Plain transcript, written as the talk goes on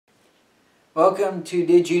Welcome to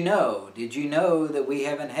Did You Know? Did you know that we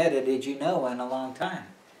haven't had a Did You Know in a long time?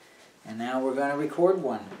 And now we're going to record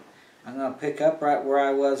one. I'm going to pick up right where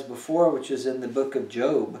I was before, which is in the book of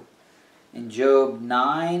Job. In Job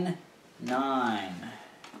 9:9.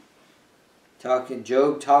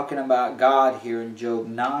 Job talking about God here in Job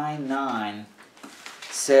 9:9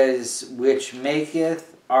 says, which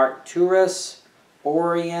maketh Arcturus,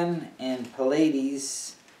 Orion, and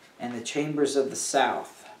Pleiades, and the chambers of the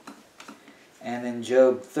south. And in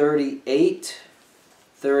Job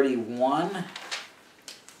 38:31,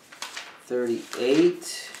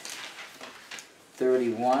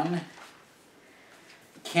 38:31,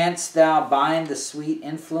 canst thou bind the sweet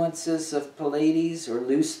influences of Pleiades, or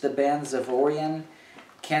loose the bands of Orion?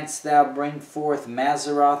 Canst thou bring forth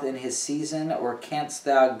Mazzaroth in his season, or canst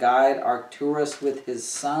thou guide Arcturus with his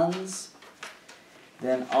sons?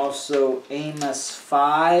 Then also Amos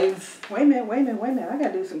 5. Wait a minute. I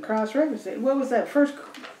gotta do some cross-referencing. What was that first?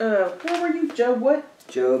 Where were you? Job what?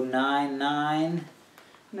 Job 9:9.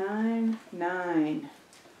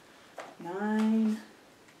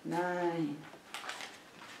 9:9.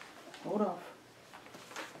 Hold off.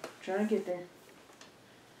 Trying to get there.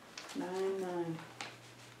 9:9.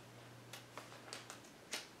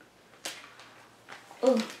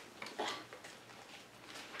 Oh.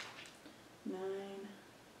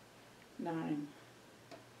 9:9.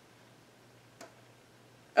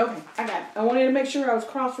 Okay, I got it. I wanted to make sure I was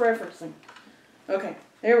cross-referencing. Okay,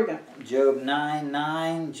 there we go. Job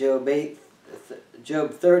 9:9,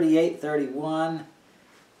 Job 38:31,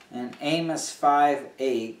 and Amos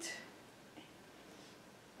 5:8.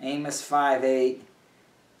 Amos 5:8.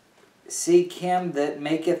 Seek him that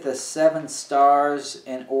maketh the seven stars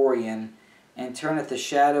and Orion, and turneth the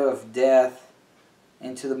shadow of death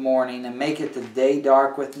into the morning, and maketh the day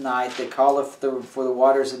dark with night, that calleth for the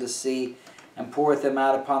waters of the sea, and poureth them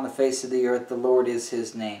out upon the face of the earth. The Lord is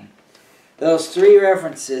his name. Those three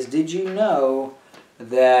references, did you know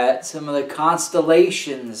that some of the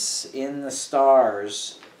constellations in the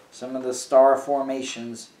stars, some of the star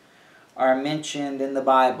formations, are mentioned in the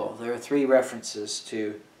Bible? There are three references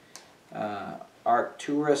to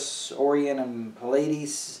Arcturus, Orion, and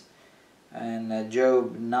Pleiades, and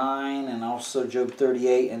Job 9, and also Job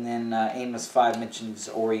 38, and then Amos 5 mentions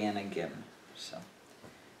Orion again. So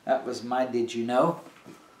that was my Did You Know.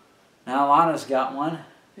 Now Lana's got one.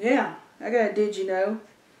 Yeah, I got a Did You Know.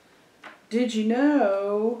 Did you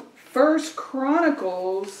know 1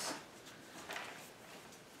 Chronicles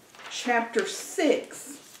chapter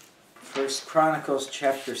 6? 1 Chronicles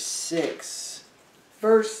chapter 6.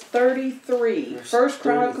 Verse 33. Verse 1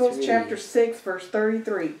 Chronicles 33. chapter 6, verse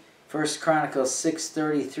 33. 1 Chronicles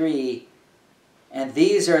 6:33. And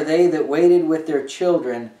these are they that waited with their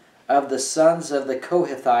children of the sons of the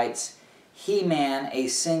Kohathites, Heman a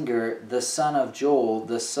singer, the son of Joel,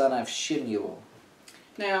 the son of Shemuel.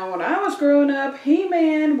 Now, when I was growing up,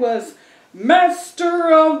 Heman was master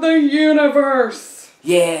of the universe.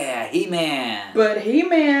 Yeah, Heman. But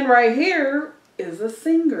Heman right here is a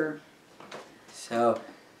singer. So,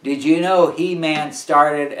 did you know Heman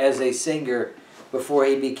started as a singer before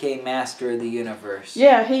he became master of the universe?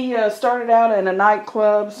 Yeah, he started out in a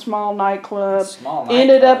nightclub, small nightclub. Small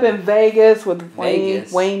Ended nightclub. up in Vegas with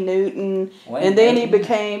Vegas. Wayne Newton. Wayne And then he Newton.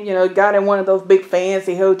 became, got in one of those big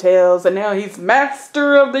fancy hotels. And now he's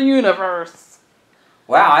master of the universe.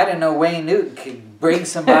 Wow, I didn't know Wayne Newton could bring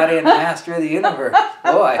somebody in master of the universe.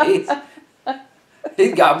 Boy,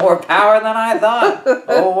 he's got more power than I thought.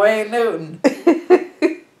 Oh, Wayne Newton.